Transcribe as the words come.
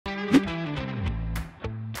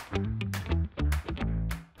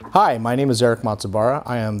Hi, my name is Eric Matsubara.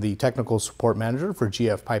 I am the Technical Support Manager for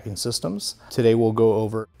GF Piping Systems. Today we'll go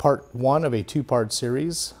over part one of a two-part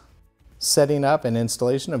series, setting up and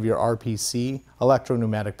installation of your RPC Electro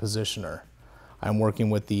Pneumatic Positioner. I'm working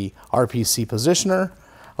with the RPC Positioner,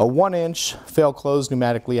 a 1-inch fail-closed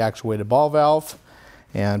pneumatically actuated ball valve.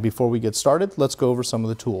 And before we get started, let's go over some of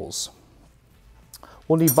the tools.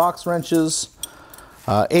 We'll need box wrenches,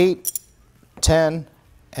 8, 10,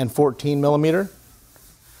 and 14 millimeter.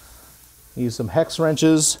 Use some hex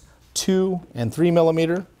wrenches, 2 and 3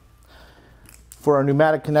 millimeter. For our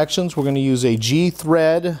pneumatic connections, we're going to use a G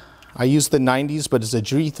thread. I use the 90s, but it's a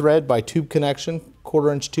G thread by tube connection,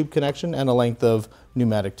 1/4 inch tube connection, and a length of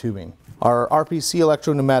pneumatic tubing. Our RPC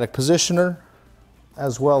Electro Pneumatic Positioner,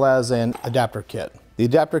 as well as an adapter kit. The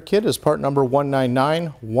adapter kit is part number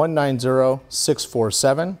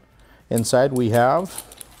 199190647. Inside we have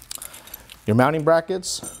your mounting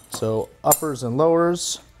brackets, so uppers and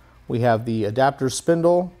lowers. We have the adapter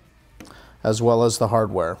spindle, as well as the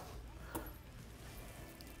hardware.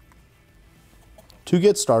 To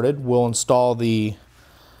get started, we'll install the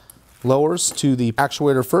lowers to the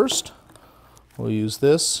actuator first. We'll use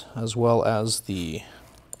this, as well as the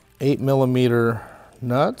 8 millimeter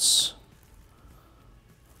nuts.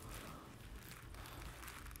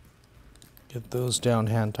 Get those down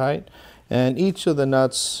hand tight. And each of the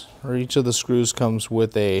nuts, or each of the screws, comes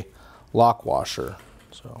with a lock washer.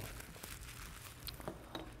 So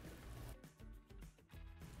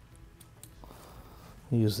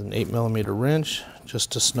use an 8 millimeter wrench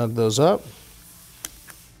just to snug those up.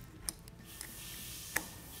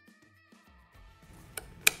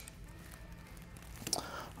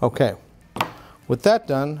 Okay, with that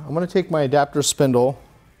done, I'm going to take my adapter spindle.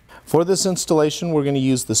 For this installation, we're going to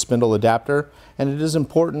use the spindle adapter, and it is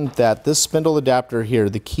important that this spindle adapter here,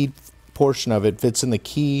 the key portion of it, fits in the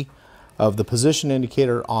key of the position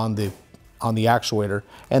indicator on the actuator,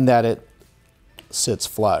 and that it sits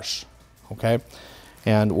flush. Okay.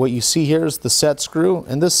 And what you see here is the set screw,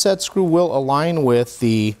 and this set screw will align with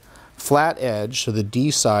the flat edge, so the D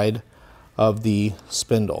side of the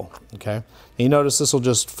spindle. Okay, and you notice this will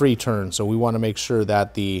just free turn, so we want to make sure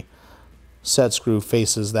that the set screw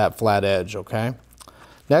faces that flat edge. Okay.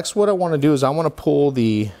 Next, what I want to do is I want to pull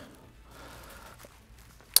the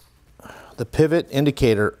pivot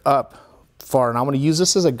indicator up far, and I'm going to use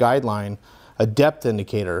this as a guideline, a depth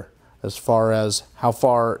indicator, as far as how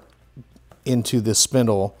far into the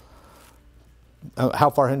spindle, how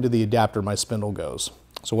far into the adapter my spindle goes.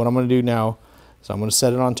 So what I'm going to do now is I'm going to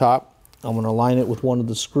set it on top. I'm going to align it with one of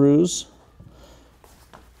the screws.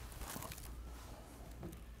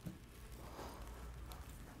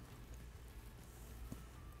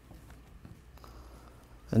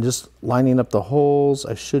 And just lining up the holes,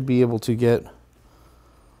 I should be able to get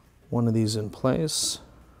one of these in place.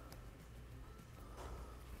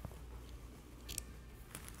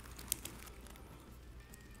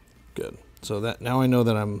 Good. So that now I know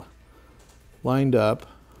that I'm lined up.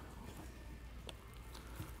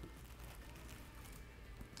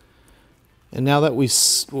 And now that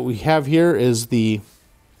what we have here is the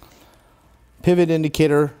pivot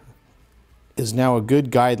indicator is now a good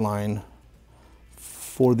guideline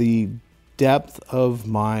for the depth of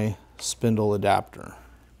my spindle adapter.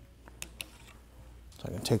 So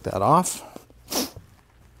I can take that off.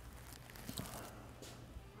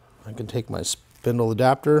 I can take my spindle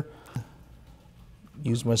adapter,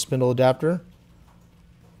 use my spindle adapter,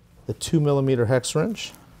 the 2 millimeter hex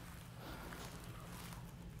wrench,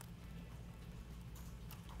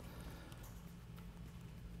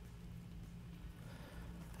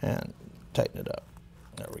 and tighten it up.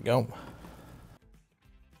 There we go.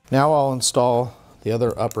 Now I'll install the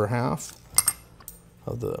other upper half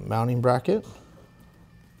of the mounting bracket.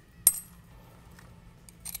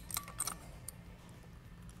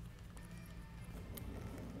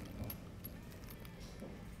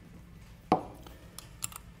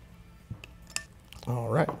 All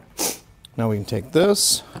right, now we can take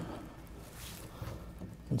this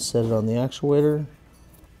and set it on the actuator.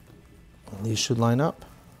 And these should line up.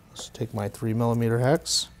 Let's take my 3 millimeter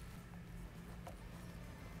hex.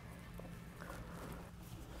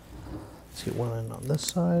 Let's get one in on this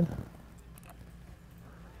side.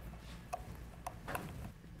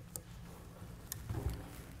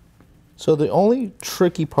 So the only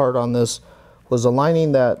tricky part on this was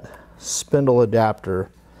aligning that spindle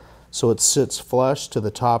adapter so it sits flush to the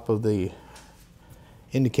top of the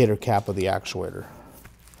indicator cap of the actuator.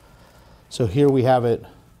 So here we have it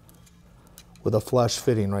with a flush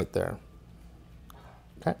fitting right there.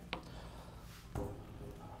 Okay.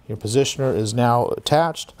 Your positioner is now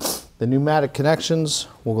attached. The pneumatic connections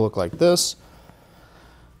will look like this.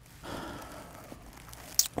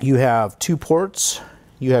 You have 2 ports.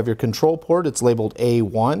 You have your control port, it's labeled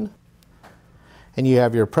A1. And you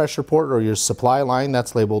have your pressure port or your supply line,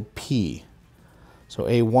 that's labeled P. So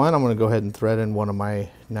A1, I'm going to go ahead and thread in one of my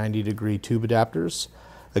 90-degree tube adapters.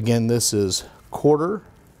 Again, this is 1/4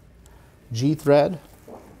 G thread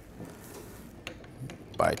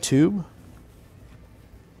by tube.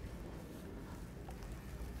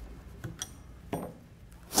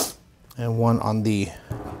 And one on the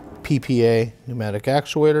PPA pneumatic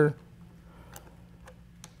actuator.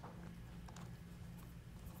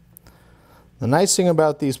 The nice thing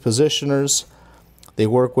about these positioners, they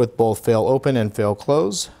work with both fail open and fail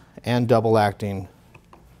close and double acting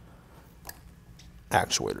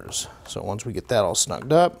actuators. So once we get that all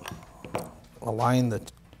snugged up, align the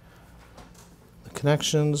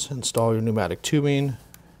connections, install your pneumatic tubing,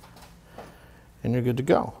 and you're good to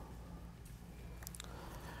go.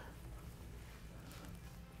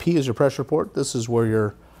 P is your pressure port. This is where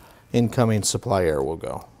your incoming supply air will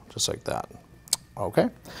go, just like that. Okay,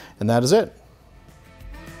 and that is it.